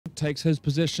takes his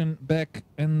position back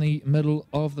in the middle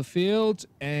of the field,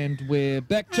 and we're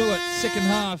back to it. Second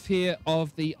half here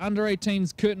of the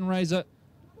under-18s curtain raiser.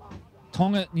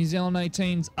 Tonga, New Zealand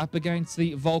 18s up against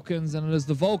the Vulcans, and it is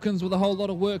the Vulcans with a whole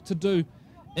lot of work to do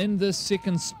in this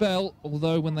second spell,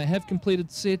 although when they have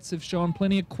completed sets, have shown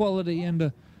plenty of quality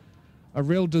and a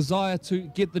real desire to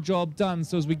get the job done.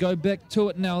 So as we go back to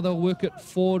it now, they'll work it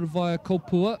forward via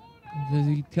Kopua,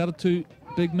 the Karatu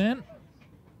big man.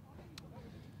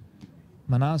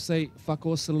 Manase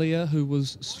Whakosalia, who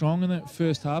was strong in that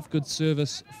first half. Good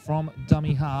service from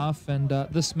dummy half. And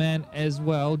this man as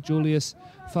well, Julius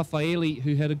Fafaeli,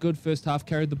 who had a good first half,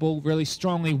 carried the ball really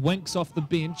strongly. Winks off the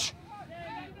bench.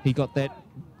 He got that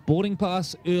boarding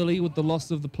pass early with the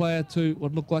loss of the player to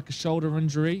what looked like a shoulder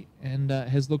injury, and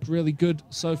has looked really good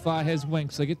so far, has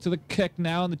Winks. They get to the kick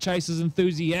now, and the chase is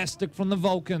enthusiastic from the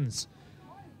Vulcans.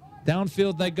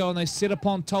 Downfield they go, and they set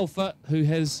upon Tolfa, who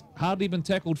has hardly been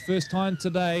tackled first time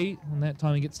today, and that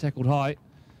time he gets tackled high.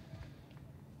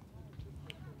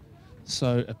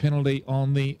 So a penalty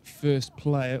on the first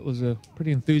play. It was a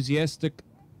pretty enthusiastic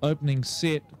opening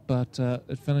set, but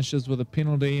it finishes with a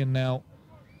penalty, and now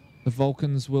the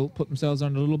Vulcans will put themselves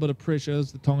under a little bit of pressure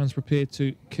as the Tongans prepare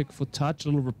to kick for touch. A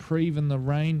little reprieve in the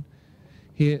rain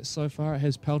here so far. It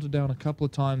has pelted down a couple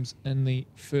of times in the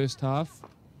first half.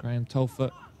 Graham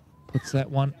Tolfa puts that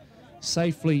one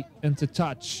safely into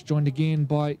touch, joined again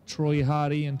by Troy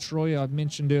Hardy. And Troy, I've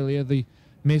mentioned earlier, the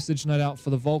message no doubt for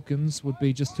the Vulcans would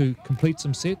be just to complete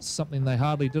some sets, something they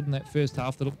hardly did in that first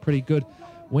half. They looked pretty good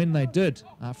when they did.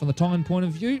 From the Tongan point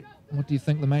of view, what do you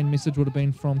think the main message would have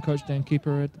been from Coach Dan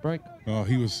Keeper at the break? Oh,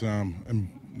 he was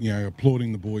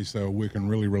applauding the boys. They were working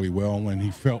really, really well, and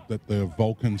he felt that the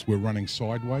Vulcans were running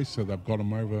sideways, so they've got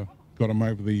him over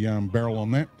the barrel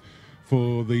on that.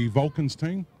 For the Vulcans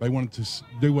team, they wanted to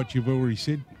do what you've already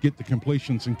said, get the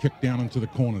completions and kick down into the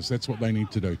corners. That's what they need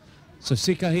to do. So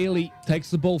Sekaheli takes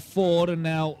the ball forward, and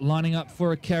now lining up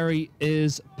for a carry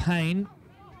is Payne.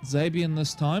 Zabian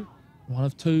this time, one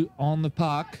of two on the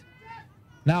park.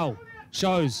 Now,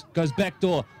 shows, goes back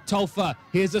door. Tolfa,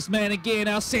 here's this man again,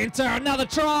 our centre, another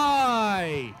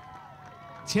try!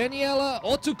 Taniela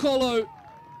Otukolo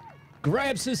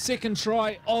grabs his second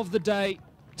try of the day.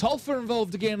 Tolfa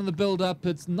involved again in the build-up.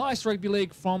 It's nice rugby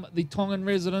league from the Tongan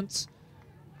residents,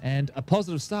 and a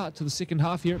positive start to the second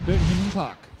half here at Birmingham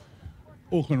Park.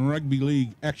 Auckland Rugby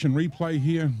League action replay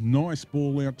here. Nice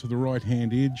ball out to the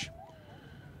right-hand edge.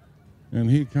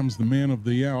 And here comes the man of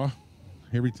the hour.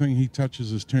 Everything he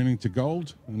touches is turning to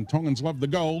gold, and Tongans love the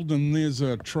gold, and there's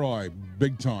a try,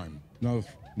 big time.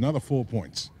 Another 4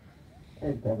 points.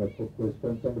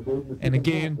 And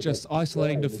again, just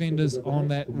isolating defenders on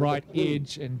that right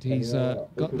edge, and he's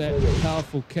got that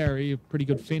powerful carry, a pretty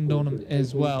good fend on him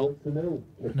as well,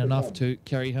 and enough to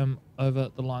carry him over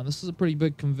the line. This is a pretty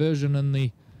big conversion in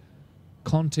the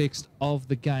context of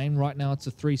the game. Right now it's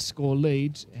a 3-score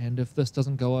lead, and if this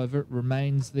doesn't go over, it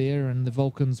remains there, and the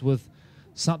Vulcans with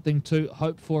something to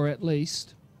hope for at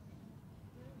least.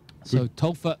 So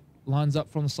Tolfa lines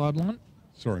up from the sideline.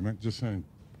 Sorry, mate, just saying.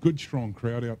 Good, strong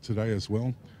crowd out today as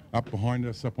well. Up behind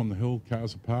us, up on the hill,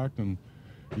 cars are parked, and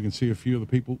you can see a few of the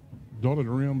people dotted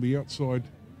around the outside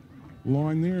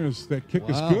line there as that kick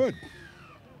is good.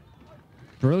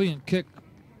 Brilliant kick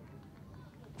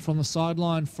from the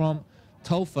sideline from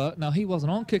Tolfa. Now, he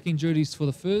wasn't on kicking duties for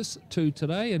the first two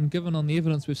today, and given on the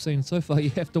evidence we've seen so far,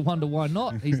 you have to wonder why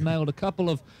not. He's nailed a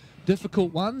couple of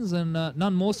difficult ones, and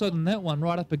none more so than that one,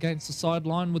 right up against the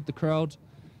sideline with the crowd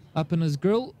up in his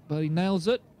grill, but he nails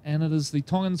it. And it is the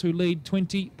Tongans who lead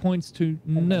 20 points to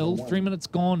 0. 3 minutes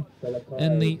gone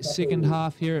in the second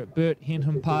half here at Bert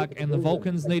Henham Park, and the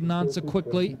Vulcans need an answer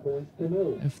quickly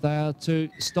if they are to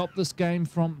stop this game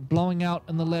from blowing out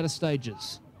in the latter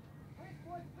stages.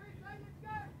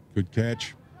 Good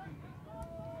catch.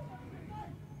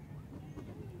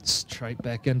 Straight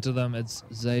back into them. It's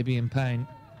Zabian Payne.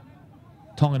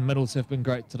 Tongan middles have been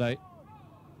great today.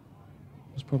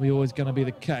 It's probably always going to be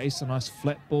the case. A nice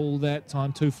flat ball that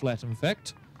time, too flat in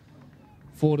fact.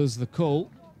 Forward is the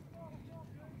call.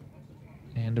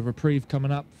 And a reprieve coming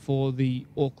up for the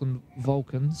Auckland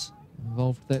Vulcans.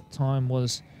 Involved that time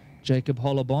was Jacob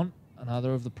Hollabon,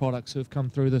 another of the products who have come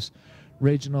through this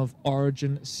Region of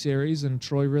Origin series. And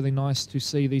Troy, really nice to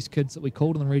see these kids that we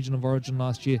called in the Region of Origin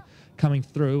last year coming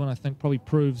through, and I think probably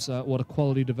proves what a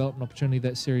quality development opportunity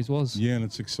that series was. Yeah, and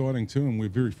it's exciting too, and we're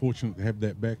very fortunate to have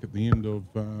that back at the end of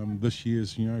this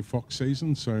year's Fox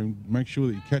season. So make sure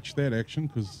that you catch that action,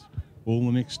 because all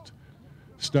the next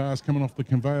stars coming off the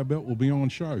conveyor belt will be on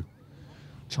show.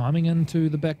 Chiming into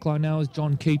the back line now is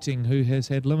John Keating, who has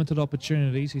had limited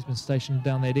opportunities. He's been stationed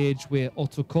down that edge where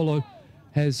Otokolo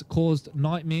has caused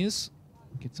nightmares.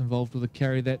 Gets involved with a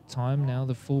carry that time. Now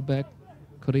the fullback,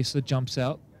 Koresa, jumps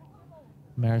out.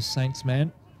 Maris Saints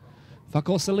man.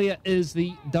 Whakaosalia is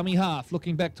the dummy half,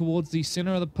 looking back towards the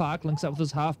centre of the park, links up with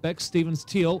his halfback, Stevens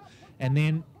Teal, and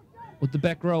then with the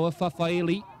back rower,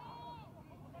 Fafaili.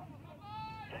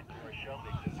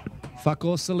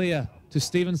 Whakaosalia to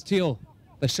Stevens Teal.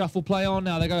 The shuffle play on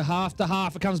now. They go half to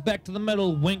half. It comes back to the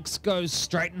middle. Winks goes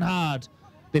straight and hard.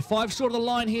 They're 5 short of the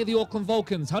line here, the Auckland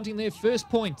Vulcans, hunting their first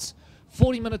points.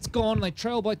 40 minutes gone, and they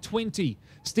trail by 20.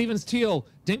 Stevens Teal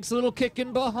dinks a little kick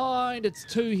in behind. It's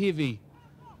too heavy.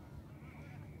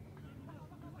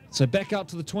 So back out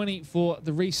to the 20 for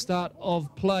the restart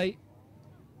of play.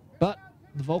 But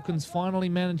the Vulcans finally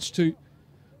managed to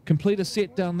complete a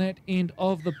set down that end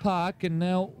of the park, and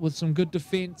now with some good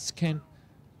defence can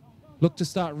look to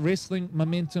start wrestling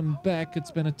momentum back.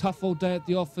 It's been a tough old day at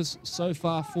the office so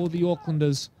far for the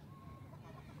Aucklanders.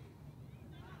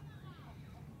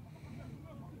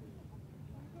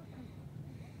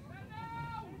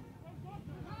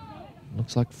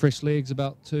 Looks like fresh legs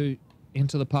about to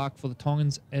enter the park for the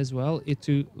Tongans as well.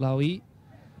 Etu Laui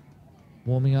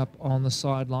warming up on the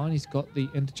sideline. He's got the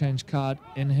interchange card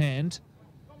in hand.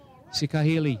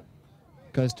 Sikahili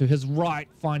goes to his right,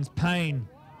 finds Payne.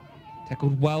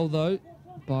 Tackled well, though,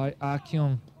 by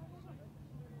Arkeong.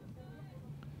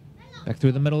 Back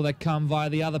through the middle they come via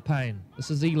the other Payne. This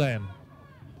is Elam.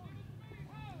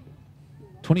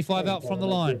 25 out from the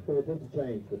line.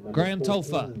 Graham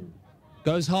Tolfa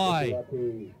goes high.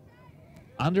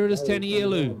 Under it is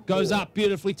Tanielu. Goes up,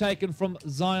 beautifully taken from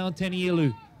Zion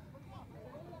Tanielu.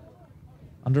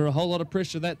 Under a whole lot of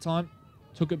pressure that time.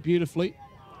 Took it beautifully.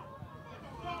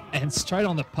 And straight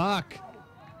on the park.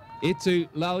 Etu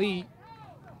Laui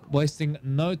wasting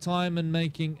no time in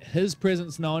making his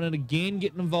presence known and again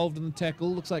getting involved in the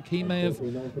tackle. Looks like he may have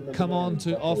come on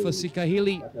to offer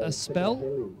Sikahili a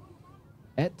spell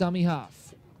at dummy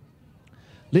half.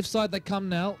 Left side they come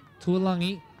now.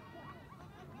 Tuolangi.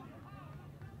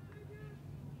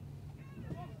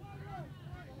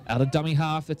 Out of dummy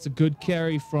half, it's a good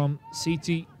carry from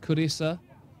Siti Koresa.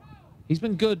 He's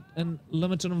been good in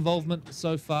limited involvement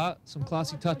so far. Some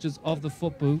classy touches of the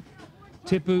football.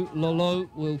 Tepu Lolo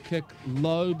will kick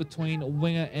low between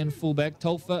winger and fullback.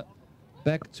 Tolfa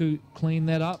back to clean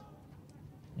that up.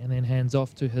 And then hands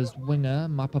off to his winger,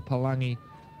 Mapapalangi,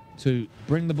 to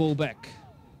bring the ball back.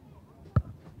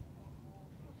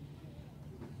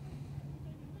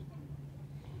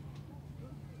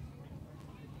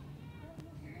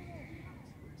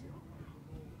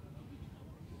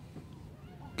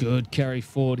 Good carry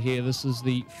forward here. This is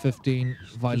the 15,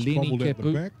 Vailini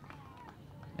Kepu.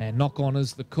 And knock on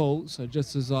is the call. So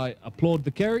just as I applaud the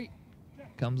carry,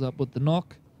 comes up with the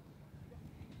knock.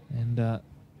 And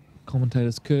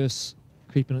commentator's curse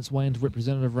creeping its way into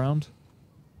representative round.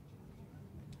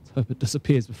 Let's hope it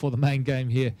disappears before the main game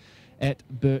here at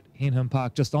Bert Henham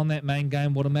Park. Just on that main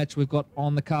game, what a match we've got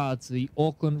on the cards. The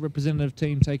Auckland representative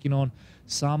team taking on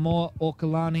Samoa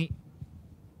Okalani.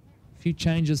 Few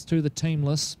changes to the team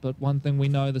list, but one thing we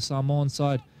know, the Samoan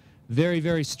side, very,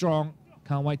 very strong.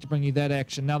 Can't wait to bring you that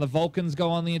action. Now the Vulcans go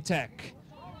on the attack.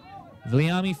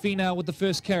 Viliami Finau with the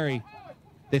first carry.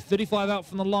 They're 35 out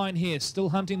from the line here, still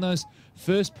hunting those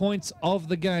first points of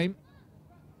the game.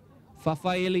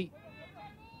 Fafaeli.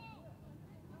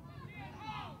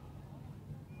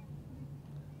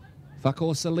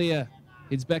 Whakaosalia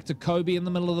heads back to Kobe in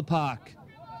the middle of the park.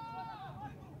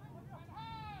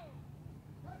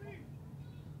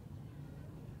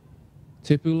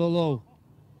 Tepu Lolo.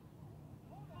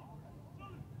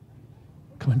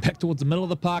 Coming back towards the middle of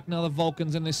the park now, the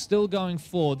Vulcans, and they're still going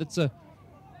forward. That's a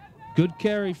good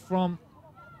carry from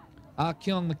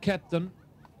Arkeong, the captain,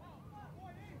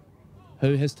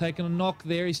 who has taken a knock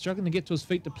there. He's struggling to get to his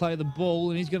feet to play the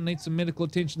ball, and he's going to need some medical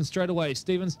attention straight away.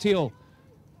 Stevens Teal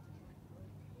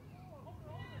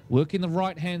working the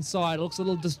right-hand side. It looks a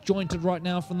little disjointed right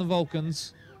now from the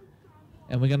Vulcans.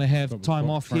 And we're going to have time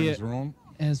off here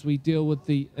as we deal with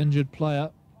the injured player.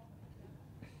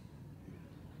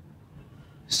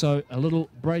 So a little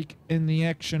break in the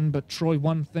action, but Troy,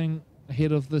 one thing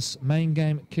ahead of this main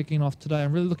game kicking off today.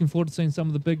 I'm really looking forward to seeing some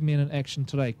of the big men in action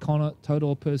today. Connor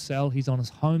Todor Purcell, he's on his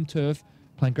home turf,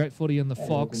 playing great footy in the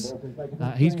Fox.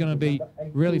 He's going to be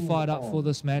really fired up for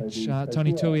this match.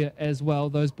 Tony Tuia as well.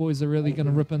 Those boys are really going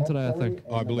to rip in today, I think.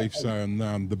 I believe so, and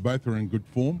they both are in good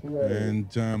form. And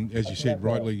as you said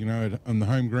rightly, you know, on the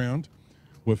home ground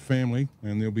with family,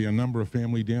 and there'll be a number of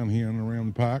family down here and around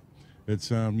the park.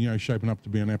 It's you know, shaping up to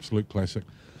be an absolute classic.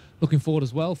 Looking forward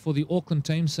as well for the Auckland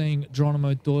team, seeing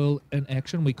Geronimo Doyle in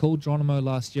action. We called Geronimo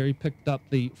last year. He picked up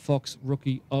the Fox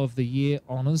Rookie of the Year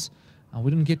honours. We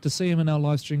didn't get to see him in our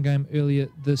live stream game earlier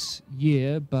this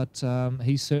year, but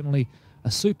he's certainly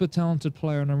a super talented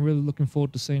player, and I'm really looking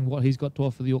forward to seeing what he's got to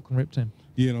offer the Auckland Rep team.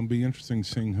 Yeah, and it'll be interesting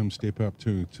seeing him step up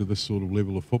to this sort of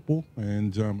level of football,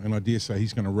 and I dare say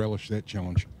he's going to relish that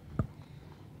challenge.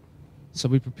 So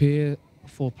we prepare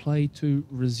for play to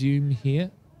resume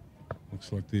here.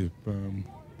 Looks like they've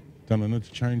done an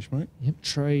interchange, mate. Yep,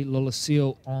 Trey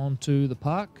Lolosio onto the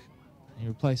park. He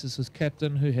replaces his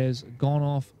captain, who has gone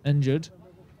off injured.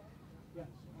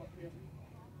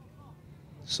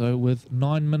 So with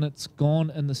 9 minutes gone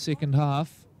in the second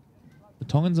half, the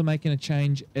Tongans are making a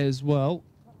change as well.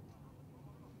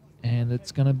 And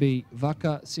it's going to be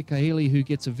Vaka Sekahili who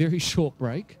gets a very short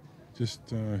break. Just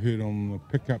heard on the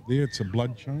pickup there, it's a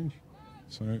blood change.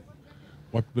 So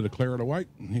wipe a bit of claret away.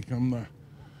 And here come the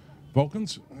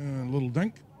Vulcans. A little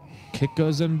dink. Kick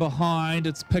goes in behind.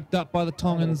 It's picked up by the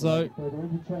Tongans, though.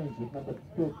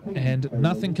 And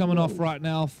nothing coming off right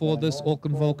now for this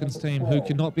Auckland Vulcans team, who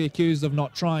cannot be accused of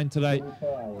not trying today.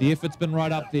 The effort's been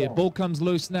right up there. Ball comes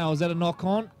loose now. Is that a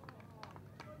knock-on?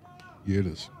 Yeah, it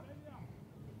is.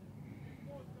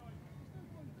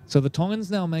 So the Tongans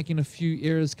now making a few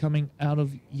errors coming out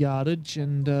of yardage,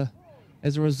 and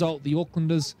as a result, the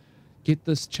Aucklanders get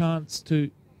this chance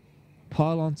to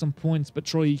pile on some points. But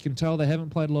Troy, you can tell they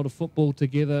haven't played a lot of football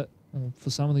together. Well, for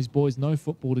some of these boys, no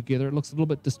football together. It looks a little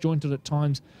bit disjointed at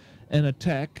times in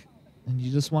attack, and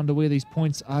you just wonder where these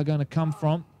points are going to come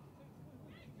from.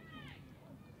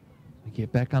 We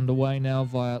get back underway now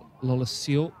via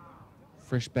Lolosio,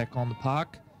 fresh back on the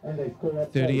park.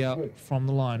 30 out from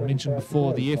the line. Mentioned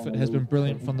before, the effort has been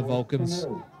brilliant from the Vulcans.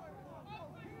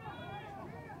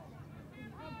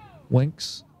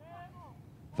 Winks.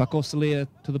 Fakosalia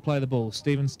to the play of the ball.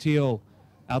 Stevens Teal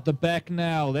out the back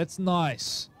now. That's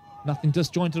nice. Nothing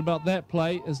disjointed about that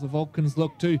play as the Vulcans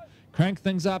look to crank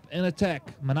things up in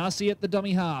attack. Manasi at the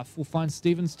dummy half will find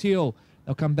Stevens Teal.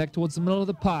 They'll come back towards the middle of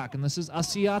the park, and this is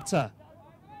Asiata.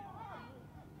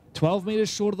 12 metres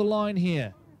short of the line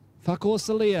here.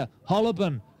 Fakosalia,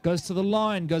 Holobin goes to the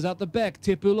line, goes out the back.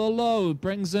 Tepulolo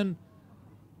brings in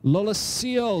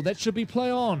Lolosio. That should be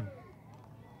play on.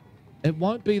 It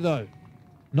won't be, though.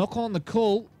 Knock on the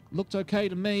call. Looked okay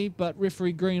to me, but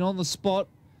referee Green on the spot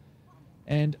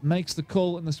and makes the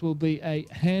call, and this will be a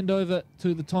handover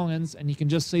to the Tongans, and you can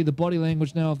just see the body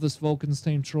language now of this Vulcans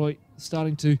team, Troy,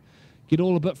 starting to get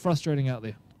all a bit frustrating out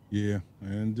there. Yeah,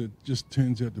 and it just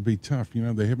turns out to be tough. You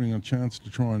know, they're having a chance to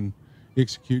try and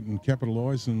execute and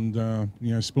capitalise, and,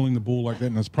 you know, spilling the ball like that,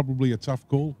 and it's probably a tough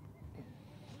call.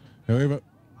 However,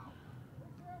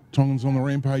 Tongans on the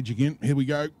rampage again. Here we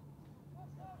go.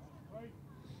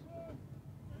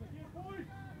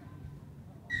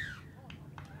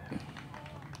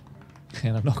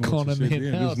 And a knock on in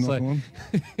there now. So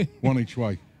one each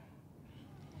way.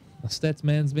 The stats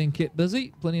man's been kept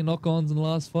busy. Plenty of knock-ons in the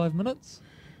last 5 minutes.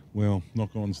 Well,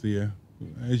 knock-ons there.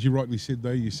 As you rightly said,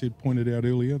 though, pointed out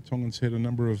earlier, Tongans had a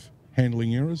number of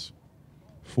handling errors.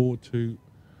 4 to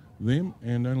them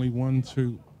and only 1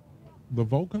 to the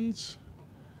Vulcans.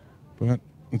 But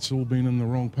it's all been in the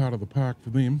wrong part of the park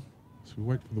for them. So we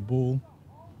wait for the ball.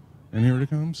 And here it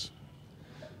comes.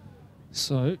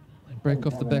 So they break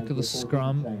off the back of the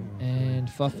scrum, and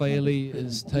Fafaeli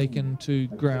is taken to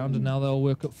ground, and now they'll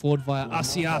work it forward via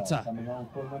Asiata.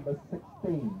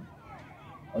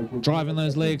 Driving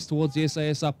those legs towards the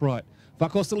SAS upright.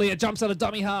 Fakosalia jumps out of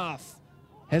dummy half.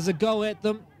 Has a go at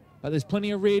them, but there's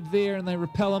plenty of red there, and they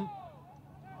repel him.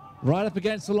 Right up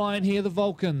against the line here, the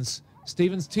Vulcans.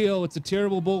 Stevens Teal, it's a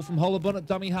terrible ball from Holobin at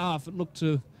dummy half. It looked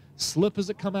to slip as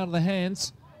it come out of the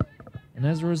hands. And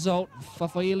as a result,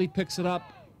 Fafaeli picks it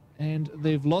up, and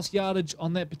they've lost yardage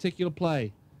on that particular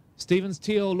play. Stevens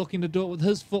Teal looking to do it with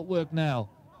his footwork now,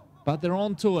 but they're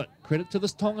on to it. Credit to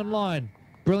this Tongan line.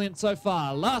 Brilliant so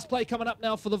far. Last play coming up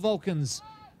now for the Vulcans.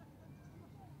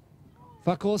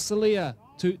 Fakosalia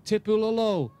to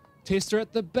Tepulolo. Tester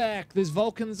at the back. There's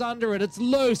Vulcans under it. It's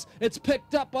loose. It's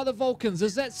picked up by the Vulcans.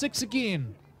 Is that 6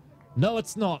 again? No,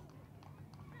 it's not.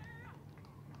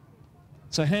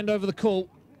 So hand over the call,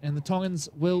 and the Tongans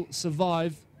will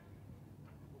survive.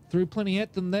 Threw plenty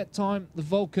at them that time, the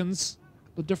Vulcans,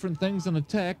 with different things in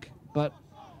attack, but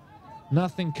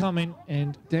nothing coming,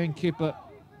 and Dan Kepper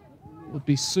would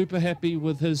be super happy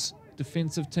with his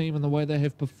defensive team and the way they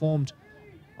have performed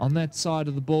on that side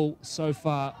of the ball so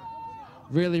far.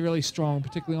 Really, really strong,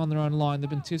 particularly on their own line. They've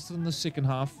been tested in the second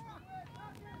half.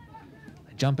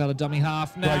 They jump out of dummy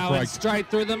half now and straight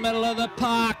through the middle of the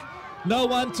park. No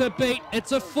one to beat.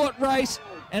 It's a foot race,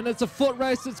 and it's a foot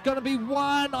race that's going to be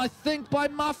won, I think, by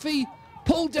Muffy.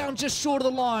 Pulled down just short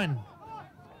of the line.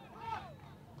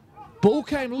 Ball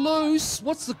came loose.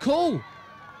 What's the call?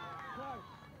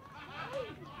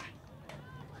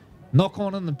 Knock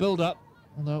on in the build-up,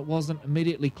 although it wasn't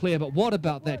immediately clear. But what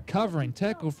about that covering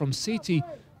tackle from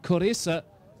CTAS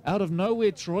out of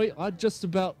nowhere, Troy? I'd just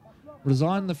about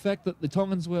resigned the fact that the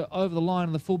Tongans were over the line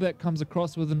and the fullback comes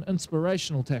across with an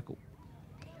inspirational tackle.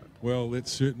 Well,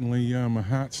 that's certainly a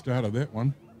heart starter, that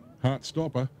one. Heart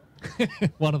stopper.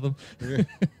 One of them. Yeah.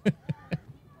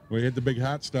 We had the big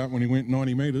heart start when he went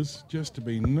 90 metres, just to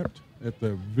be nipped at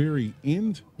the very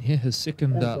end. Yeah, his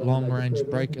second long-range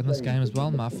break in this game as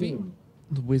well, Murphy,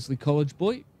 the Wesley College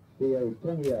boy.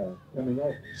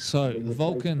 So the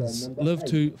Vulcans live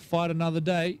to fight another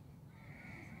day.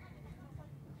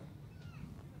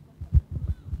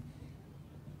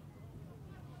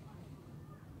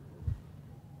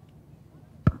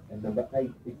 And number 8,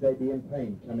 Xavier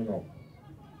Payne coming off.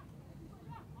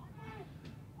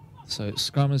 So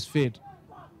scrum is fed.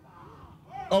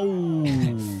 Oh!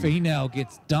 Finau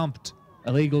gets dumped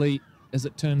illegally, as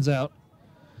it turns out.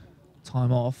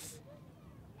 Time off.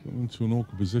 Got into an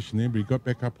awkward position there, but he got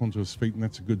back up onto his feet, and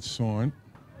that's a good sign.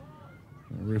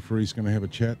 The referee's going to have a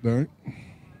chat, though.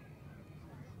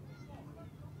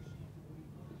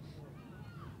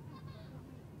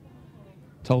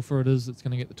 Telfer it is that's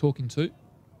going to get the talking to.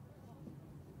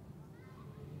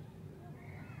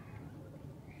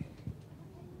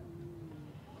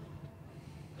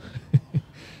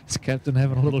 His captain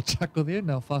having a little chuckle there,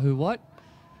 now Fahu White.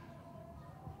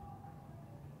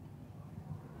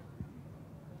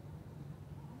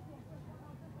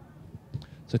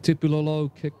 So Tipulolo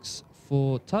kicks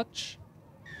for touch.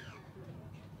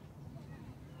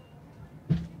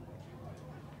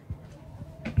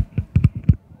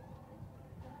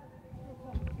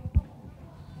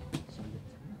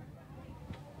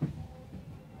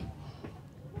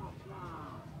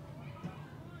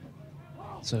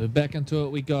 So back into it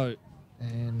we go,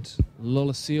 and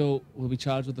Lolasio will be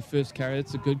charged with the first carry.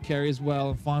 It's a good carry as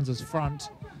well and finds his front.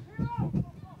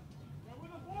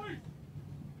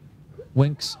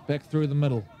 Winks back through the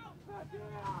middle.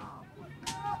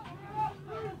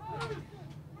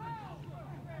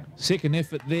 Second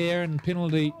effort there and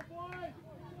penalty,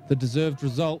 the deserved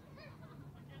result.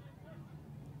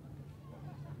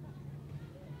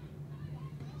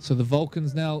 So the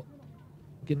Vulcans now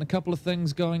getting a couple of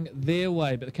things going their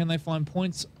way, but can they find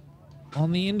points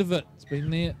on the end of it? It's been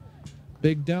their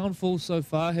big downfall so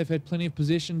far. Have had plenty of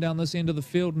possession down this end of the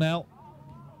field now,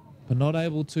 but not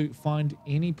able to find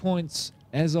any points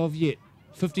as of yet.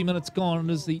 50 minutes gone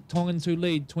as the Tongans who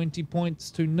lead 20 points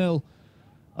to 0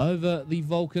 over the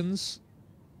Vulcans.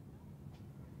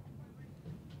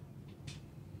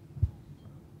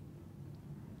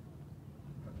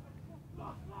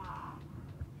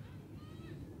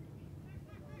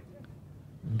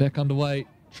 Back underway,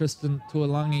 Tristan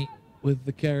Tuolangi with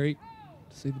the carry.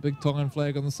 See the big Tongan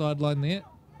flag on the sideline there.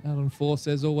 Out in force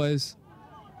as always.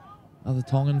 Other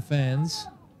Tongan fans.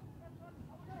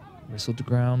 Wrestled to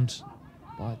ground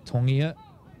by Tongia.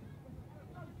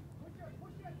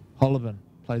 Holliban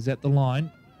plays at the line.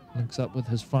 Links up with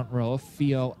his front rower,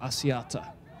 Fio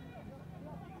Asiata.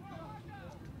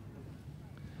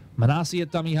 Manasi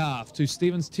at dummy half to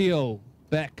Stevens Teal.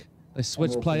 Back. They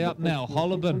switch play up now.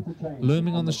 Holliban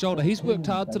looming on the shoulder. He's worked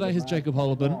hard today, has Jacob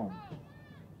Holliban.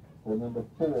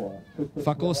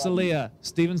 Fakor Salia.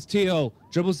 Stevens Teal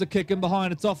dribbles the kick in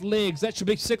behind. It's off legs. That should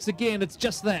be 6 again. It's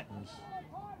just that.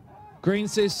 Green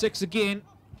says 6 again.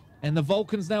 And the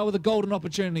Vulcans now with a golden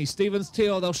opportunity. Stevens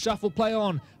Teal, they'll shuffle play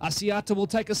on. Asiata will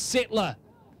take a settler.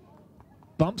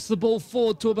 Bumps the ball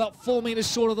forward to about 4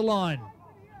 meters short of the line.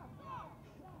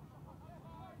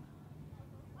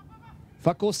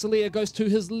 Fakor Salia goes to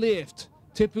his left.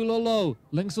 Tepulolo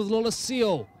links with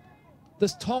Lolasio.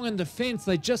 This Tongan defense,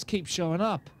 they just keep showing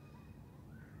up.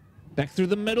 Back through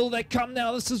the middle, they come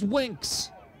now. This is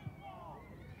Winks.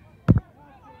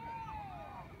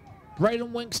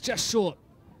 Braden Winks just short.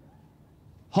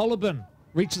 Holliban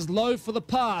reaches low for the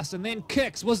pass and then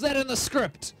kicks. Was that in the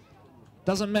script?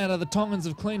 Doesn't matter, the Tongans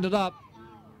have cleaned it up.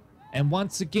 And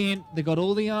once again, they got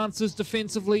all the answers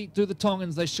defensively to the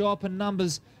Tongans. They show up in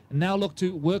numbers and now look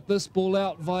to work this ball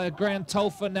out via Graham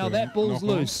Telfer. Now that ball's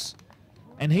loose.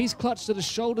 And he's clutched at his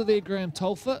shoulder there, Graham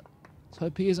Telfer. Let's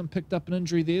hope he hasn't picked up an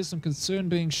injury there. Some concern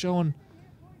being shown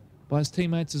by his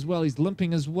teammates as well. He's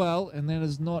limping as well, and that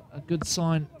is not a good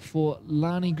sign for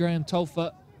Lani Graham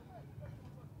Telfer,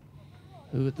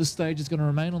 who at this stage is going to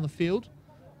remain on the field.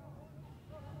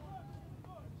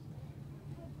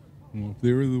 Well,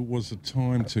 there was a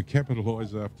time to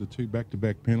capitalise after 2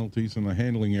 back-to-back penalties and a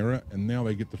handling error, and now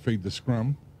they get to feed the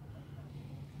scrum.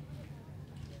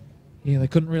 Yeah, they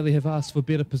couldn't really have asked for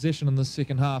better position in the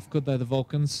second half, could they, the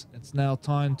Vulcans? It's now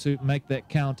time to make that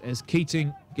count as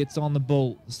Keating gets on the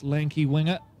ball. This lanky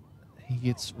winger, he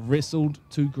gets wrestled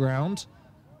to ground.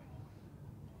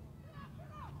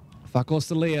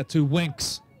 Whakosalia to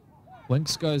Winks.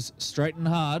 Winks goes straight and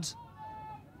hard.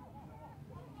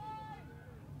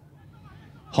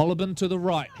 Hollibin to the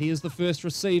right. He is the first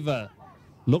receiver.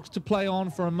 Looks to play on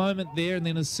for a moment there and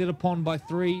then is set upon by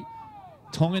 3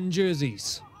 Tongan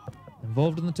jerseys.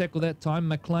 Involved in the tackle that time,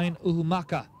 McLean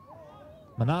Uhumaka.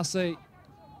 Manasseh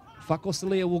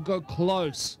Whakosalia will go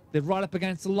close. They're right up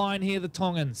against the line here, the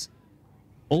Tongans.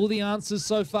 All the answers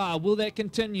so far. Will that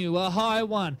continue? A high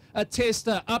one. A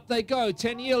tester. Up they go.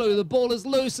 Tanielu. The ball is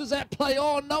loose. Is that play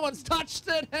on? No one's touched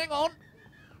it. Hang on.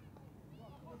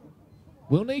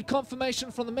 We'll need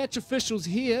confirmation from the match officials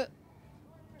here.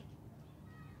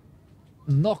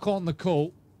 Knock on the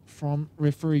call from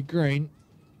referee Green.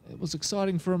 It was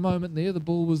exciting for a moment there. The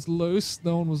ball was loose.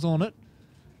 No one was on it.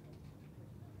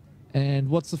 And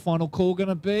what's the final call going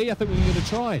to be? I think we're going to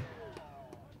try.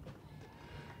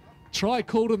 Try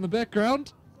called in the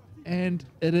background, and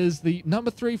it is the number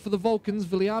 3 for the Vulcans,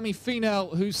 Viliami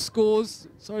Finau, who scores.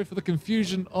 Sorry for the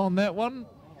confusion on that one.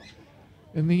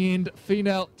 In the end,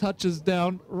 Finau touches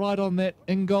down right on that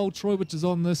in-goal try, which is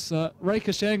on this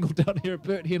rakish angle down here at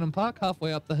Bert Hennon Park,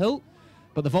 halfway up the hill.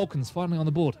 But the Vulcans finally on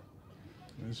the board.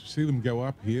 As you see them go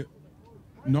up here,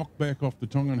 knock back off the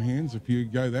Tongan hands if you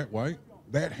go that way.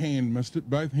 That hand missed it,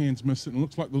 both hands missed it, and it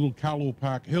looks like the little Carlo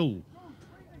Park hill.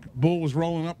 Ball was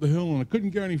rolling up the hill and it couldn't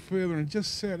go any further and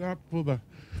just sat up for the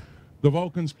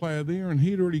Vulcans player there, and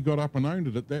he'd already got up and owned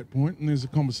it at that point, and there's a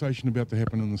conversation about to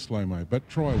happen in the slow-mo, but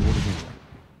try what again.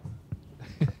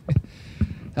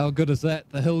 How good is that?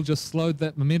 The hill just slowed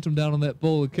that momentum down on that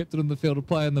ball and kept it in the field of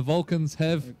play, and the Vulcans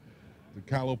have... The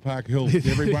Carlo Park hill.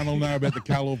 Everyone will know about the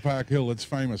Carlo Park hill. It's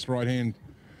famous. Right hand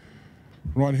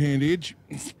edge.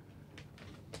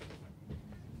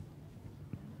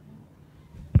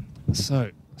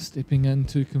 So, stepping in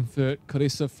to convert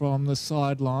Karisa from the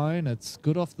sideline. It's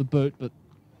good off the boot, but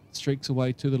streaks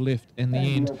away to the left in the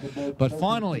end. But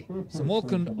finally, some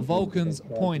Auckland Vulcans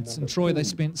points. And Troy, they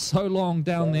spent so long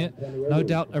down there. No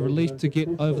doubt a relief to get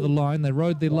over the line. They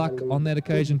rode their luck on that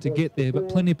occasion to get there, but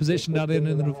plenty of possession down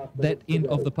in that end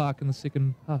of the park in the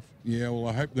second half. Yeah, well,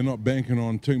 I hope they're not banking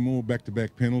on 2 more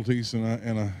back-to-back penalties and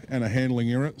a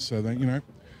handling error. So that,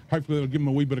 hopefully they'll give them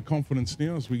a wee bit of confidence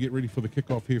now as we get ready for the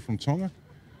kickoff here from Tonga,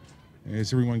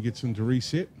 as everyone gets into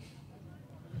reset.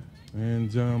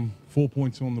 And 4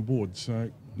 points on the board,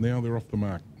 so now they're off the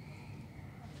mark.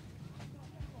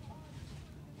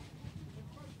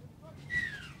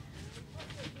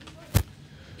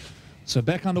 So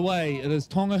back underway, it is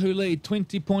Tonga who lead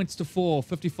 20 points to 4.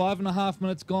 55.5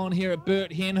 minutes gone here at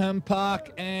Bert Hennon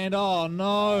Park, and oh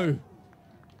no,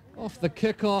 off the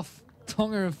kickoff,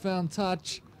 Tonga have found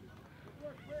touch.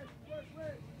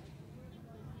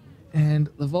 And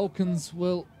the Vulcans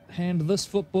will hand this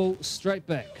football straight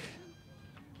back.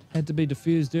 Had to be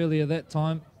diffused earlier that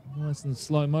time. Almost in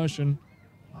slow motion.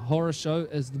 A horror show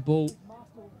as the ball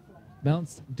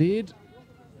bounced dead.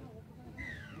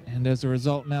 And as a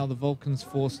result, now the Vulcans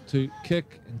forced to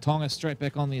kick and Tonga straight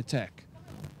back on the attack.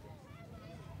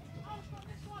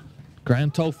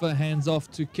 Graham Tolfa hands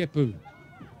off to Kepu.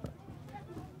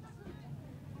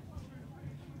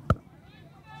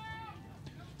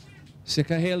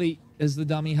 Sekaheli is the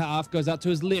dummy half, goes out to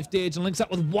his left edge and links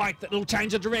up with White. That little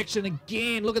change of direction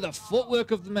again. Look at the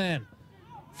footwork of the man.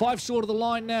 5 short of the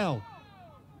line now.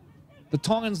 The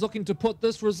Tongans looking to put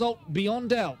this result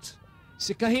beyond doubt.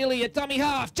 Sekaheli at dummy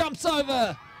half, jumps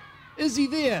over. Is he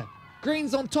there?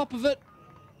 Green's on top of it.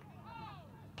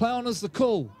 Play on is the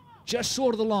call, just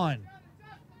short of the line.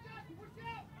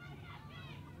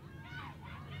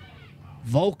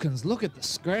 Vulcans, look at the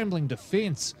scrambling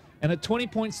defense. And at 20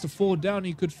 points to 4 down,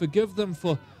 you could forgive them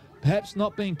for perhaps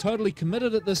not being totally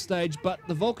committed at this stage, but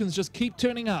the Vulcans just keep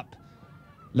turning up.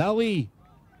 Laui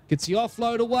gets the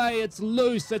offload away. It's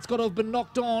loose. That's got to have been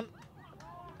knocked on.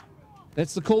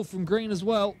 That's the call from Green as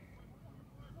well.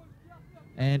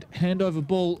 And handover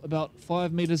ball about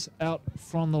 5 metres out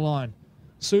from the line.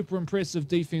 Super impressive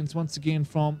defence once again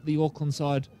from the Auckland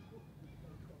side.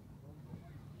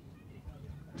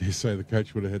 Dare say the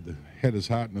coach would have had his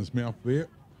heart in his mouth there.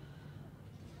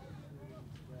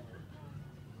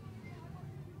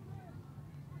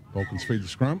 Vulcans feed the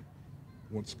scrum.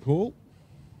 What's the call?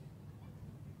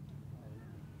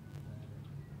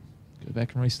 Go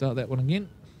back and restart that one again.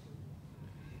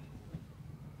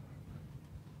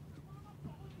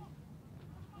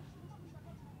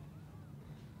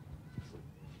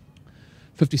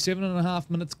 57.5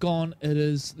 minutes gone. It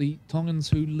is the Tongans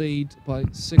who lead by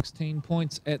 16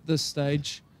 points at this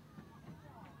stage.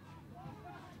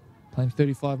 Playing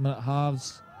 35-minute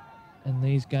halves in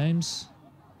these games.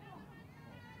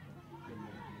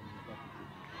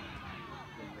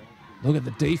 Look at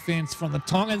the defense from the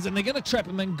Tongans, and they're going to trap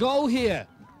him in goal here.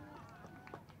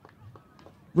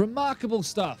 Remarkable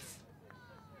stuff.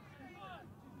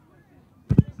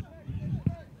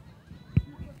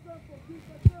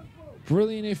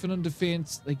 Brilliant effort in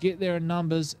defence. They get there in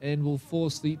numbers and will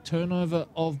force the turnover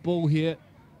of ball here.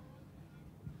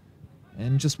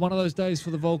 And just one of those days for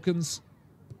the Vulcans.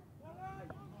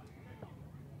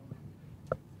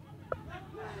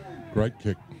 Great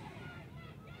kick.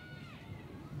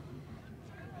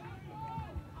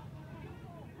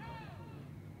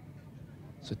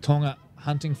 So Tonga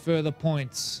hunting further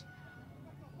points.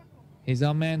 Here's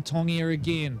our man Tonga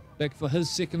again, back for his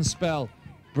second spell.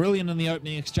 Brilliant in the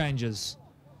opening exchanges.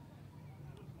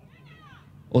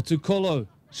 Otukolo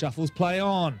shuffles play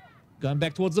on. Going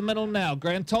back towards the middle now.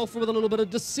 Graham Tolfer with a little bit of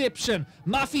deception.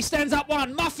 Muffy stands up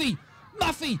one.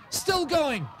 Muffy still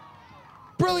going.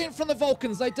 Brilliant from the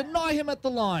Vulcans. They deny him at the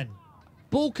line.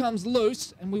 Ball comes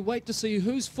loose and we wait to see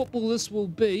whose football this will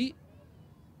be.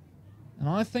 And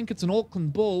I think it's an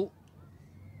Auckland ball.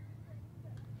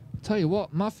 I'll tell you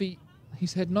what, Muffy,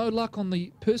 he's had no luck on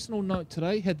the personal note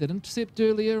today. Had that intercept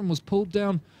earlier and was pulled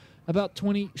down about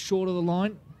 20 short of the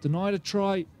line. Denied a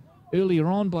try earlier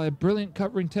on by a brilliant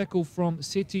covering tackle from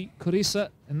Seti Korisa.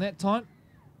 And that time,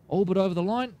 all but over the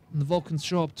line, and the Vulcans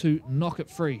show up to knock it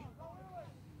free.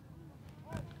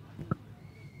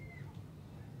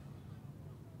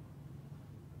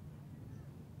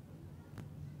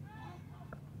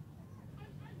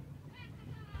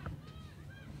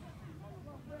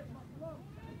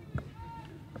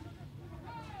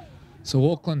 So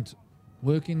Auckland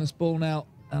working this ball now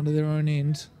under their own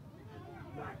end.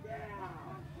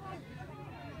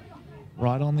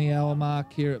 Right on the hour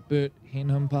mark here at Bert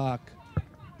Henham Park.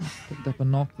 Picked up a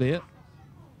knock there.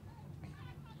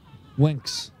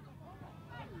 Winks.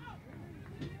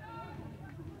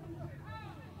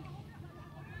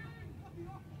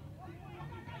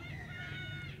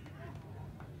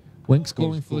 Winks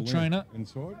calling for the trainer.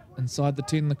 Inside the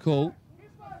 10, the call.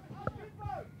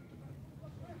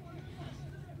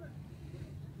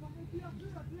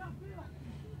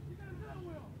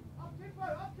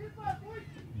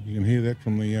 You can hear that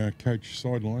from the coach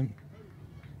sideline.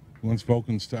 Wants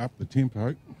Vulcans to up the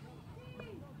tempo.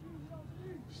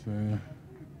 So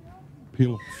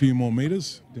peel a few more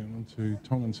metres down into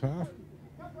Tongan's half.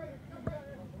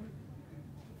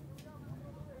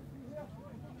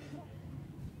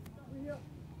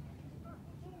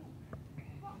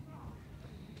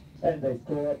 And they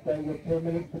score up there with 10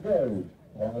 minutes to go.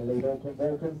 On the lead, Auckland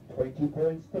Vulcans, 20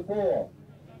 points to 4.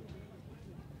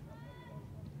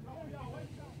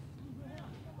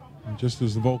 And just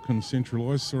as the Vulcans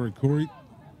centralise, sorry Corey,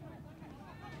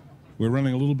 we're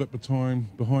running a little bit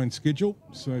behind schedule,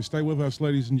 so stay with us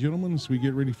ladies and gentlemen as we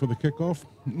get ready for the kickoff.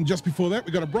 And just before that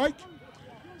we got a break.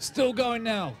 Still going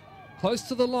now, close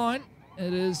to the line,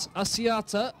 it is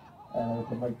Asiata.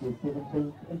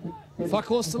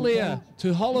 Whakosalia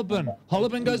to Holobin.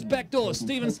 Holobin goes backdoor.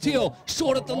 Stevens Teal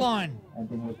short at the line.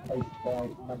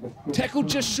 Tackled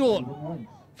just short.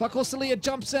 Whakosalia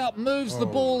jumps out, moves the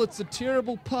ball. It's a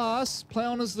terrible pass. Play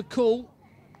on is the call.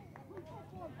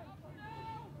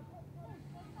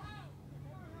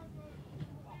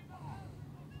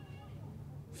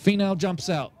 Finau jumps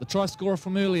out. The try scorer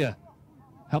from earlier.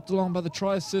 Helped along by the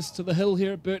try assist to the hill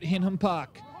here at Bert Henham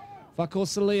Park.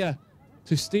 Whakosalia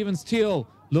to Stevens Teal.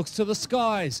 Looks to the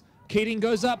skies. Keating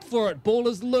goes up for it. Ball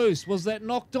is loose. Was that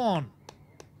knocked on?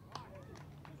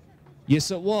 Yes,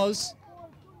 it was.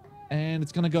 And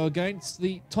it's going to go against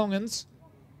the Tongans.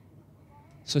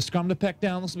 So scrum to pack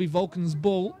down. This will be Vulcan's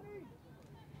ball.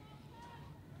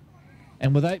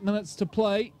 And with 8 minutes to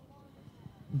play,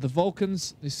 the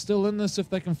Vulcans, they're still in this if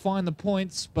they can find the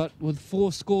points. But with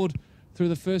 4 scored through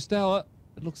the first hour,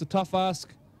 it looks a tough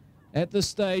ask at this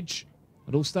stage.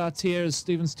 It all starts here as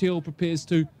Stevens Teal prepares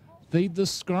to feed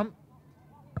this scrum.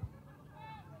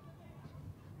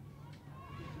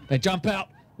 They jump out.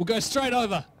 We'll go straight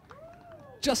over.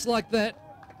 Just like that.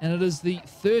 And it is the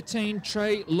 13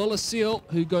 Trey Lolasil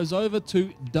who goes over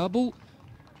to double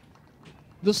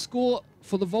the score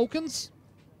for the Vulcans.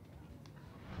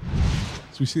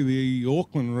 So we see the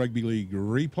Auckland Rugby League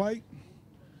replay.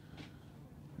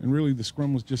 And really the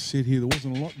scrum was just set here. There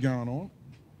wasn't a lot going on.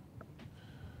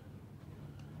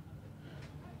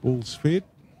 Ball's fed.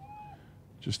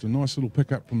 Just a nice little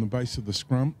pickup from the base of the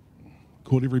scrum.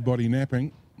 Caught everybody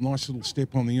napping. Nice little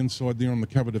step on the inside there on the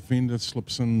cover defender.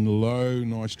 Slips in low.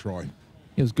 Nice try.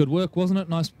 It was good work, wasn't it?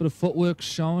 Nice bit of footwork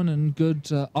shown and good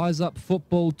eyes-up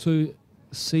football to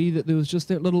see that there was just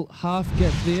that little half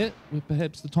gap there where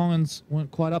perhaps the Tongans weren't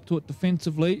quite up to it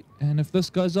defensively. And if this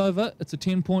goes over, it's a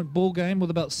 10-point ball game with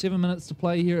about 7 minutes to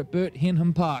play here at Bert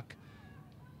Henham Park.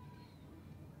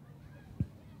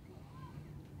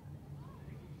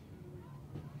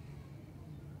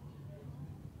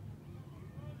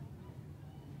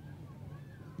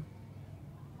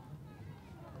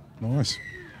 Nice.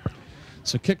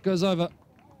 So kick goes over.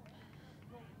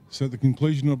 So at the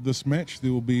conclusion of this match,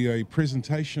 there will be a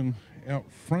presentation out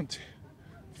front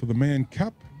for the Man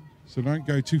Cup. So don't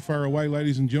go too far away,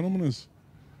 ladies and gentlemen, as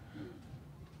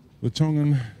the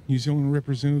Tongan New Zealand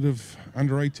representative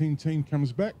under-18 team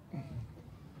comes back.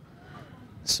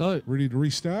 So ready to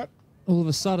restart. All of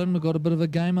a sudden, we've got a bit of a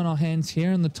game on our hands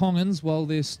here, and the Tongans, while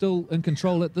they're still in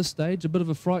control at this stage, a bit of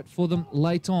a fright for them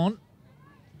late on.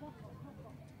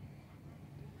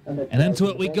 And into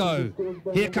it we go.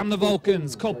 Here come the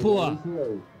Vulcans.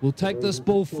 Kopua will take this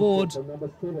ball forward.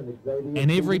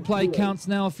 And every play counts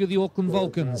now if you're the Auckland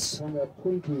Vulcans.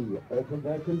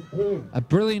 A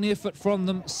brilliant effort from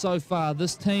them so far.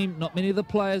 This team, not many of the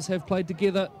players have played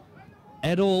together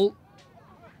at all.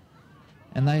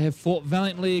 And they have fought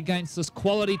valiantly against this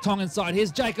quality Tongan side.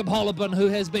 Here's Jacob Hollibin, who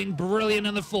has been brilliant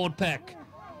in the forward pack.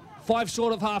 5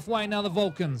 short of halfway now, the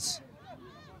Vulcans.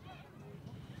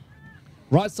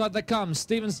 Right side they come.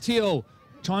 Stevens Teal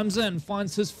chimes in,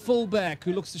 finds his fullback,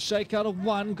 who looks to shake out of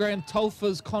one. Graham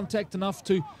Tolfer's contact enough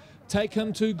to take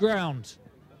him to ground.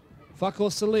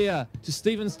 Whakosalia to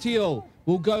Stevens Teal.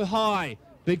 Will go high.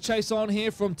 Big chase on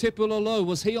here from Tepulolo.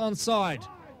 Was he onside?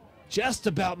 Just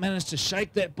about managed to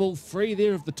shake that ball free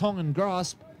there of the Tongan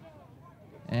grasp.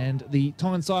 And the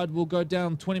Tongan side will go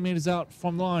down 20 metres out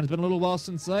from the line. It's been a little while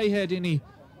since they had any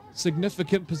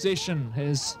significant possession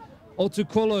as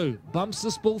Otukolu bumps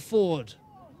this ball forward.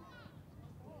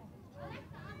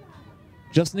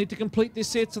 Just need to complete their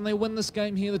sets and they win this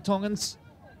game here, the Tongans.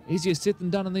 Easier said than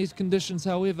done in these conditions,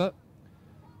 however.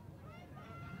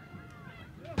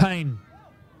 Payne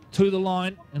to the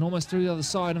line and almost through the other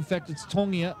side. In fact, it's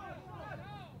Tongia.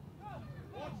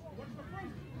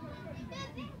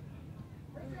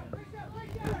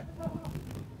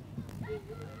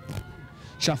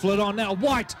 Shuffle it on now.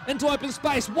 White into open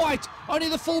space. White, only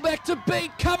the fullback to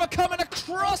beat. Cover coming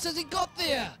across as he got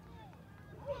there.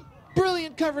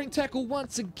 Brilliant covering tackle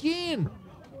once again.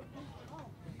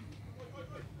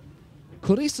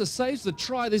 Korisa saves the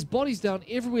try. There's bodies down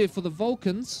everywhere for the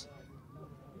Vulcans.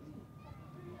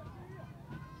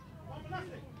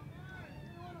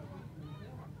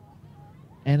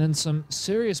 And in some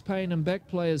serious pain in back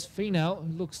play is Finau,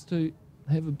 who looks to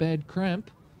have a bad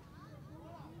cramp.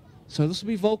 So this will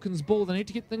be Vulcan's ball. They need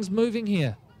to get things moving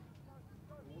here.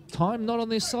 Time not on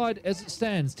their side as it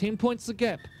stands. 10 points the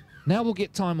gap. Now we'll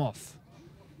get time off.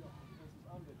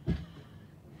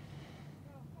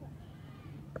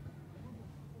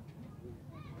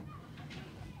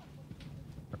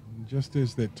 Just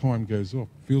as that time goes off,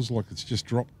 feels like it's just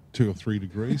dropped 2 or 3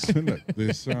 degrees, isn't it?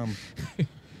 There's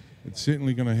it's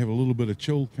certainly going to have a little bit of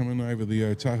chill coming over the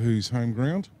Otahu's home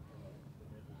ground.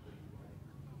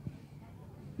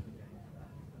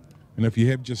 And if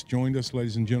you have just joined us,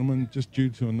 ladies and gentlemen, just due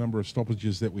to a number of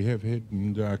stoppages that we have had,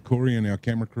 and Corey and our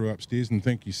camera crew upstairs, and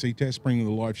thank you CTAS bringing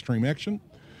the live stream action,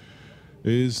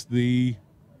 is the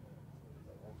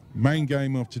main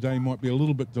game of today might be a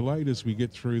little bit delayed as we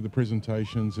get through the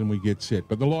presentations and we get set.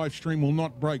 But the live stream will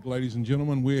not break, ladies and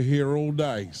gentlemen. We're here all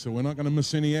day, so we're not going to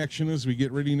miss any action as we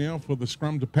get ready now for the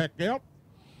scrum to pack out.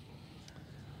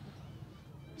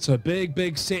 So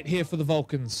big set here for the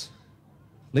Vulcans.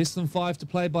 Less than 5 to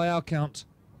play by our count.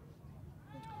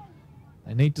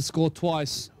 They need to score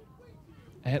twice,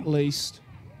 at least,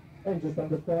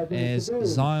 as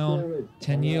Zion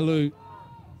Tanielu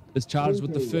is charged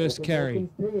with the first carry.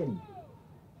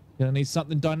 Gonna need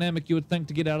something dynamic, you would think,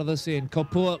 to get out of this end.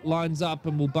 Kopua lines up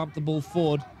and will bump the ball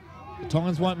forward. The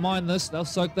Tongans won't mind this. They'll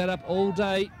soak that up all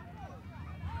day.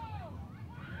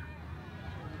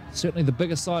 Certainly the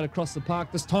bigger side across the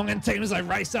park. This Tongan team as they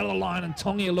race out of the line, and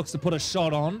Tongia looks to put a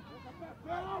shot on.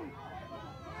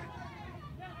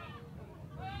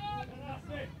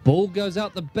 Ball goes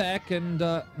out the back, and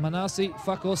Manasi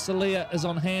Whakosalia is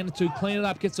on hand to clean it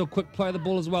up. Gets a quick play of the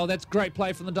ball as well. That's great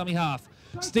play from the dummy half.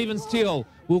 Stevens Teal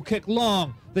will kick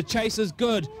long. The chase is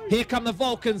good. Here come the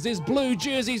Vulcans. There's blue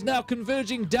jerseys now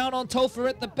converging down on Tolfer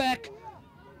at the back.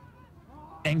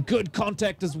 And good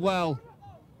contact as well.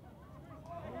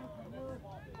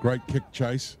 Great kick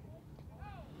chase.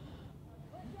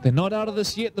 They're not out of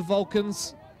this yet, the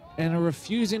Vulcans. and are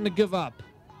refusing to give up.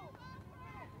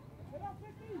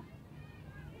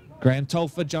 Graham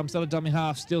Tolfer jumps out of dummy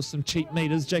half, steals some cheap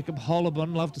meters. Jacob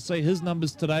Hollebon, love to see his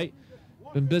numbers today.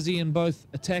 Been busy in both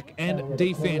attack and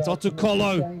defence.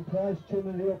 Otukolo,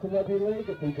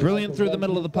 brilliant through the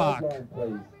middle of the park.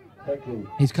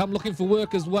 He's come looking for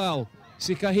work as well.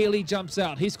 Sikahili jumps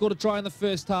out. He scored a try in the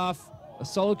first half. A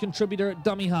solid contributor at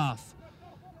dummy half.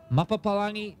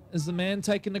 Mapapalangi is the man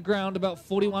taking the ground about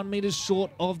 41 metres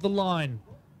short of the line.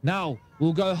 Now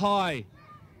we'll go high.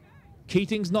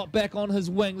 Keating's not back on his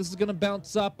wing. This is going to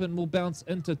bounce up and will bounce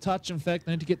into touch. In fact,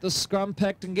 they need to get the scrum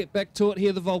packed and get back to it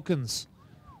here, the Vulcans.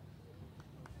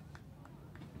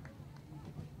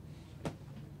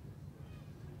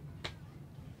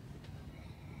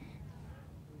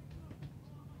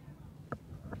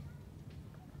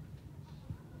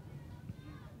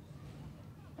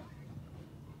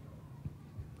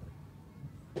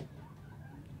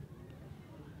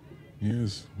 Yeah,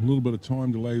 there's a little bit of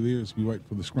time delay there as we wait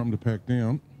for the scrum to pack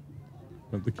down.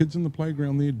 But the kids in the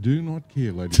playground there do not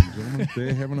care, ladies and gentlemen.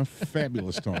 They're having a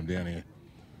fabulous time down here.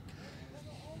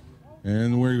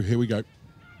 And here we go.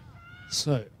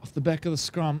 So, off the back of the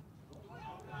scrum,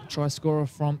 try scorer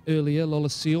from earlier, Lola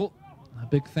Seal. A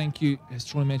big thank you, as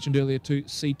Troy mentioned earlier, to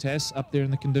CTAS up there in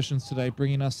the conditions today,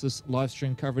 bringing us this live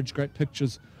stream coverage. Great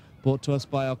pictures brought to us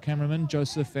by our cameraman,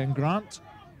 Joseph Van Grant.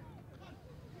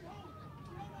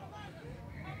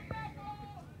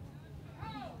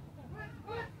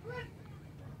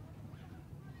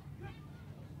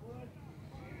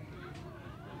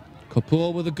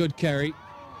 Kapua with a good carry.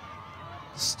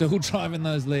 Still driving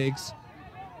those legs.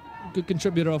 Good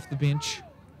contributor off the bench.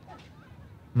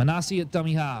 Manasi at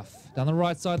dummy half. Down the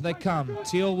right side they come.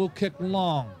 Teal will kick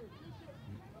long.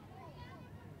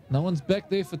 No one's back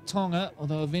there for Tonga,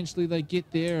 although eventually they get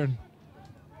there and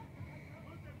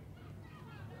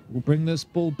will bring this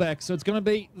ball back. So it's going to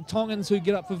be the Tongans who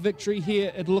get up for victory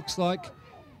here, it looks like.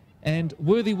 And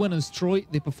worthy winners, Troy.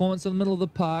 Their performance in the middle of the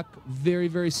park, very,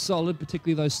 very solid,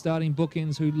 particularly those starting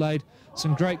bookends who laid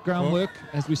some great groundwork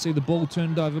as we see the ball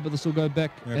turned over, but this will go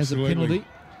back as a penalty.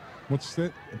 What's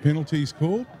that? A penalty's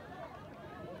called?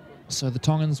 So the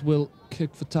Tongans will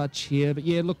kick for touch here. But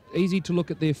yeah, look, easy to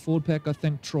look at their forward pack, I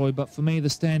think, Troy. But for me, the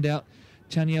standout,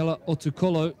 Taniela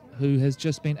Otukolo, who has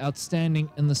just been outstanding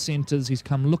in the centres. He's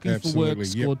come looking for work,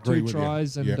 scored 2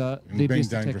 tries, and their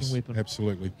best attacking weapon.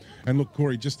 Absolutely. And look,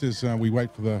 Corey, just as we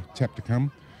wait for the tap to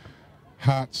come,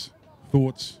 hearts,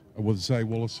 thoughts with Zay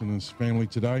Wallace and his family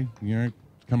today, you know,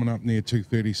 coming up near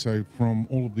 2:30. So from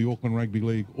all of the Auckland Rugby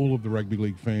League, all of the Rugby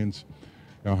League fans,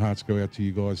 our hearts go out to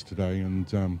you guys today,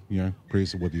 and, you know,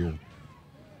 prayers are with you all.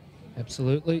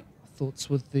 Absolutely. Thoughts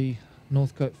with the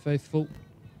Northcote faithful.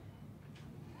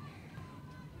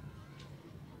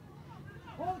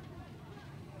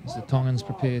 As the Tongans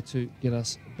prepare to get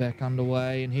us back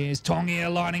underway. And here's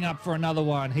Tongia lining up for another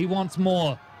one. He wants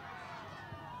more.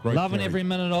 Great Loving carry. every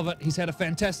minute of it. He's had a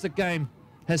fantastic game,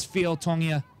 has Fio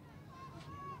Tongia.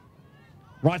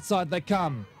 Right side they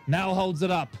come. Now holds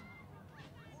it up.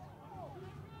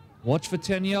 Watch for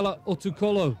Taniela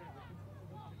Otukolo.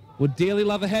 Would dearly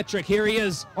love a hat-trick. Here he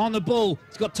is on the ball.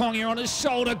 He's got Tongia on his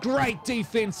shoulder. Great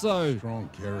defense, though. Strong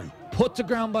carry. Put to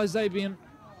ground by Zabian.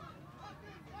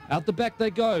 Out the back they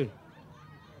go.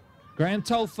 Graham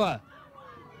Tolfer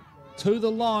to the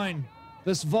line.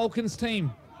 This Vulcans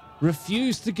team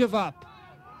refused to give up.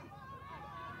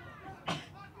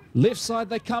 Left side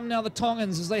they come now, the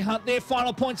Tongans, as they hunt their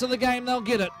final points of the game. They'll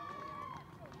get it.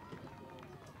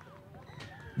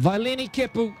 Vaileni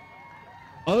Kepu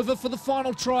over for the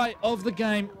final try of the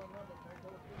game.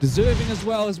 Deserving as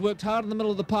well, has worked hard in the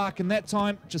middle of the park, and that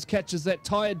time just catches that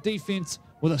tired defense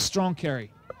with a strong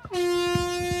carry.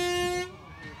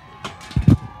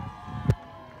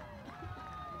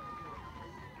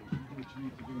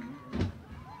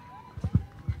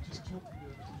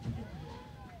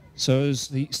 So as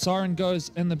the siren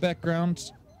goes in the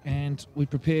background and we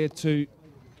prepare to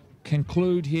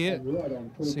conclude here,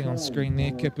 see on screen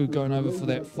there, Kepu going over for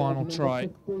that final try.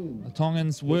 The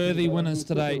Tongans worthy winners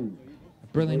today. A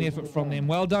brilliant effort from them.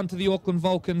 Well done to the Auckland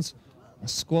Vulcans. A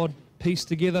squad pieced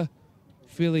together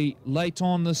fairly late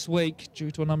on this week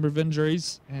due to a number of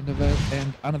injuries and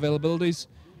unavailabilities.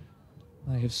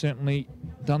 They have certainly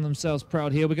done themselves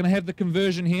proud here. We're going to have the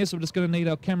conversion here, so we're just going to need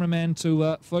our cameraman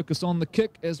to focus on the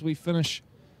kick as we finish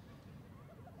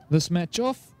this match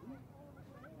off.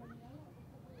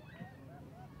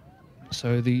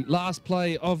 So the last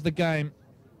play of the game,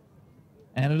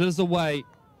 and it is away.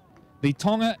 The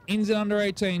Tonga NZ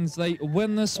Under-18s, they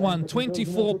win this one,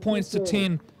 24 points to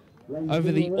 10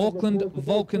 over the Auckland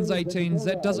Vulcans 18s.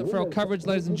 That does it for our coverage,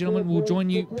 ladies and gentlemen. We'll join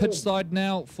you pitch side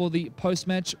now for the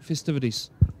post-match festivities.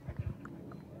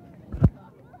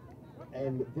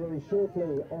 And very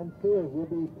shortly on field will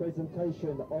be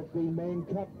presentation of the Man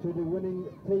Cup to the winning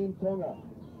Team Tonga,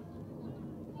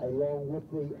 along with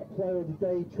the Player of the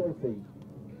Day trophy.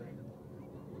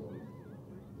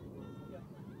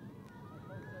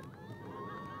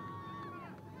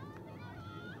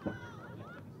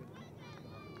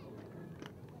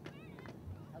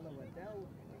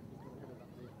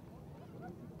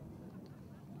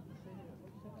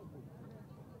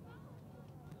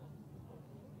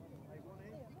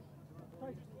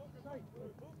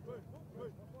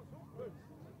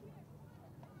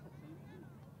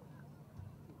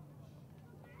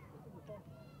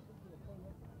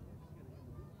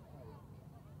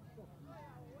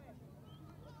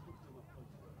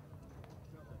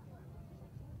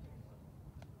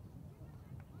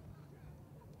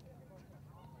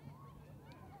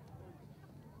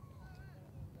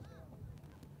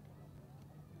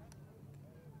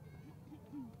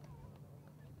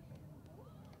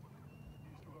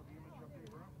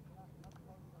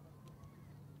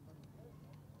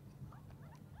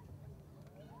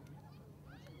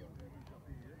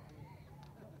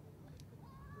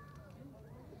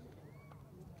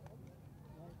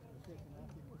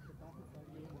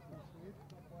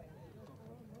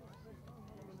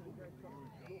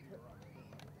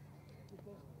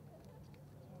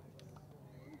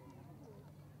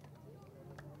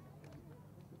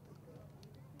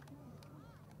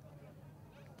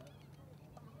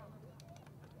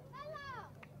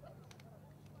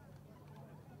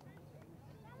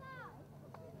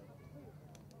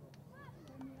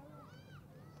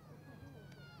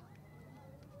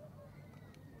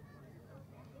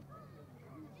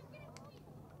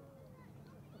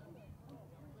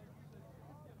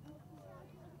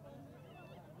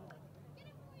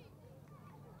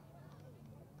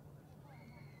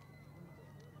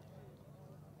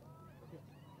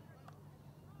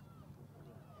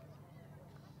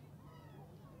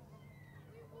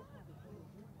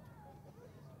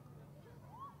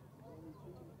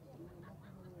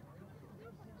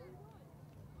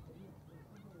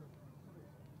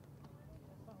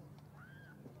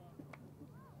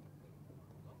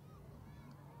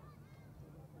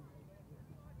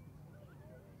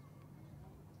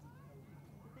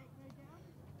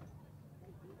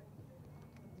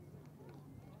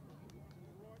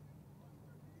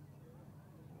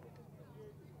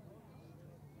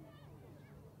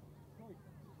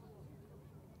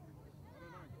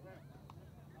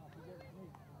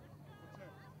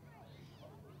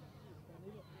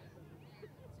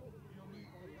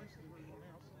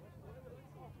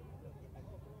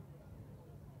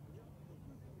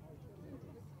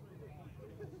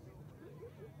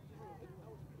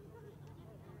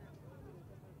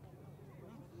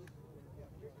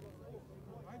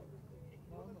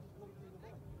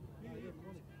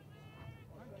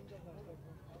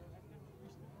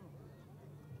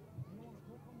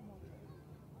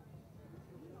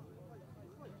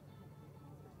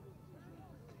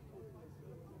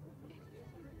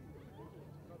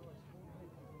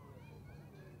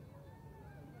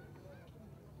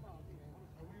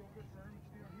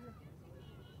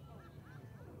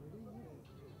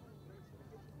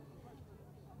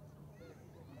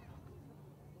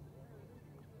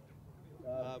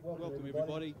 Welcome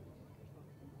everybody.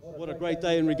 What a great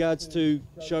day in regards to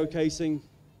showcasing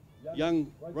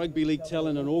young rugby league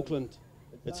talent in Auckland.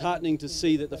 It's heartening to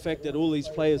see that the fact that all these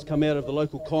players come out of the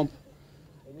local comp,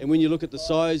 and when you look at the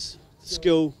size, the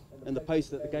skill and the pace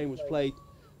that the game was played,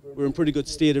 we're in pretty good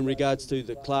stead in regards to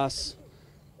the class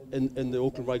in the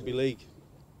Auckland Rugby League.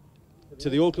 To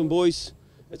the Auckland boys,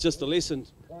 it's just a lesson.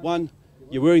 One,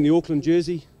 you're wearing the Auckland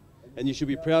jersey, and you should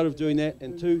be proud of doing that.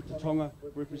 And two, to Tonga,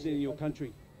 representing your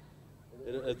country.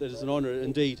 It is an honour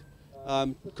indeed.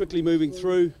 Quickly moving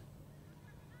through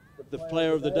the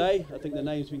player of the day. I think the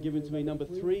name's been given to me. Number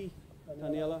 3,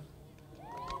 Daniela.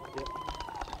 Yep.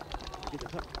 Get the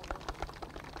tuck.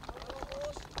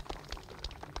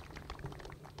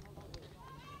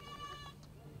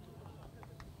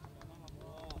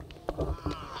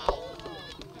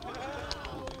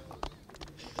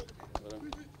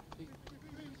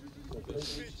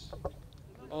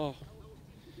 Oh, it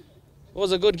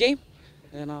was a good game,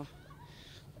 and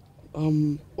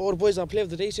all the boys are player of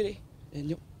the day today, and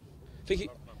yep, thank you.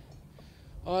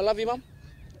 Oh, I love you, Mum.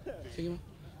 Thank you, Mum.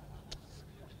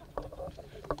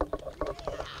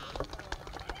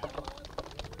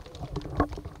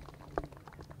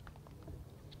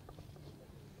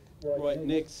 Right,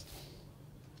 next.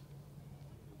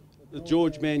 the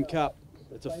George Mann Cup.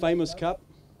 It's a famous cup.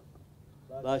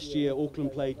 Last year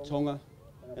Auckland played Tonga,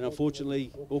 and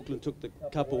unfortunately Auckland took the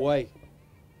cup away.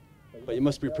 But you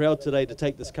must be proud today to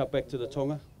take this cup back to the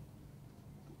Tonga.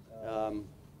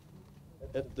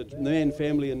 The Mann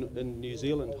family in New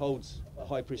Zealand holds a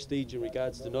high prestige in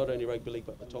regards to not only rugby league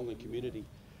but the Tongan community.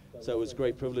 So it was a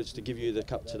great privilege to give you the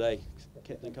cup today.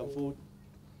 Captain, come forward.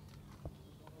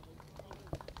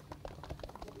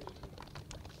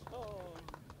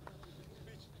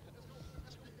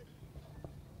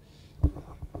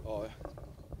 Oh,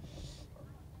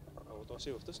 what do I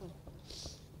say with this one?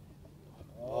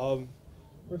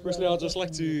 Firstly, I'd just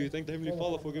like to thank the Heavenly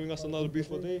Father for giving us another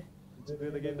beautiful day to play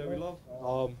the game that we love.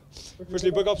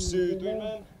 Firstly, big ups to Dwayne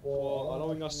Man for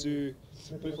allowing us to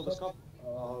play for this cup.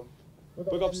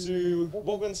 Big ups to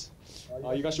Vulcans.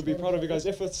 You guys should be proud of your guys'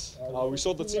 efforts. We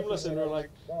saw the teamless and we were like,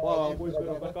 wow, our boys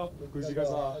better back up because you guys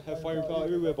have firepower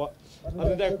everywhere. But other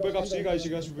than that, big ups to you guys.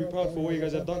 You guys should be proud for what you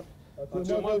guys have done.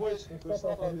 To my boys, good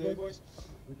stuff out there, boys.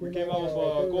 We came out with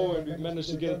a goal and we managed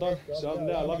to get it done. So other than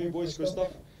that, I love you boys, good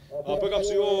stuff. Big ups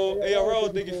to all ARL,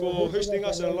 thank you for hosting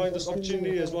us and allowing this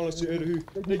opportunity, as well as to Eruhu.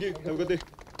 Thank you, have a good day.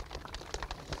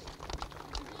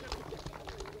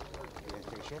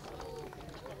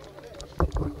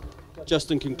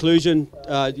 Just in conclusion,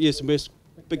 yes,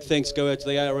 big thanks go out to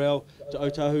the ARL, to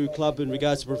Otahu Club in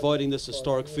regards to providing this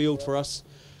historic field for us.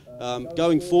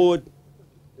 Going forward,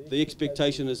 the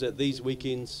expectation is that these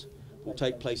weekends will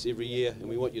take place every year, and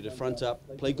we want you to front up,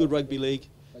 play good rugby league,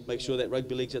 make sure that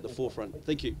rugby league's at the forefront.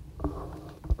 Thank you.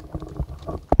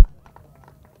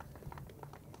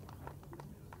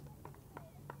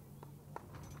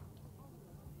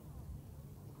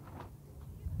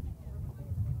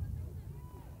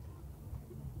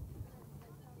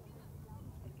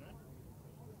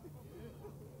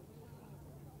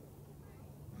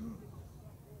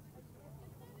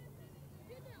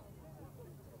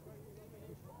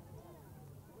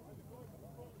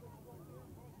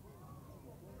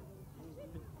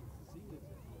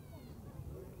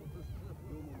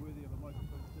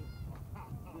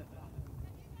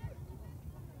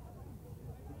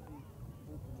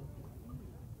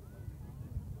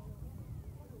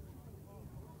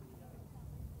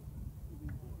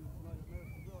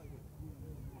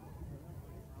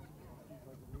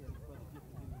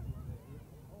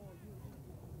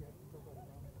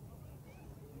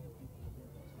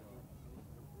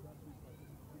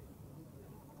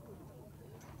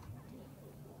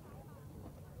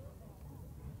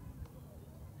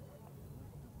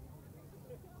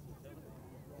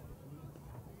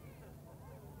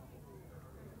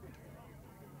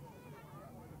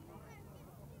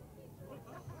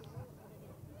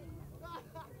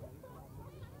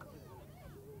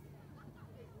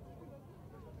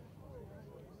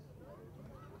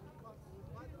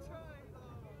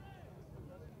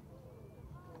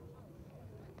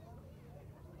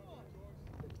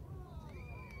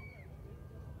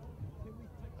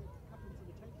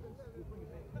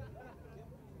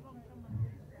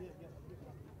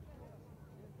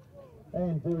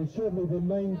 And very shortly the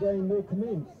main game will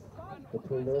commence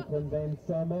between Auckland and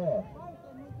Samoa.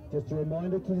 Just a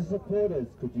reminder to the supporters,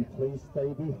 could you please stay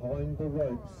behind the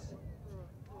ropes?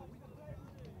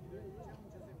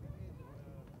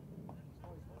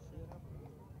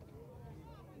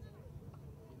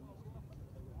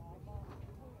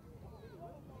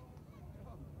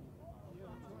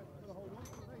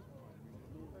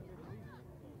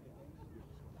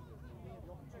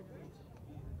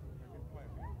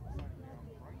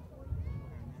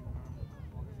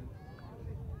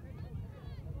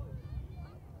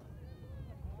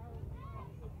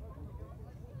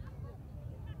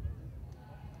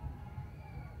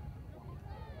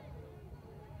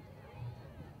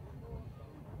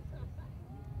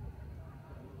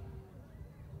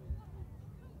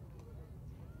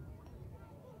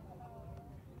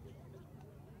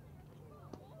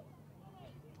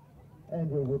 And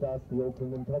we would ask the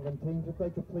Auckland and Tongan teams if they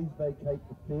could please vacate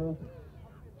the field.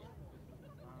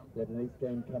 We have the next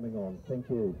game coming on. Thank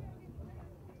you.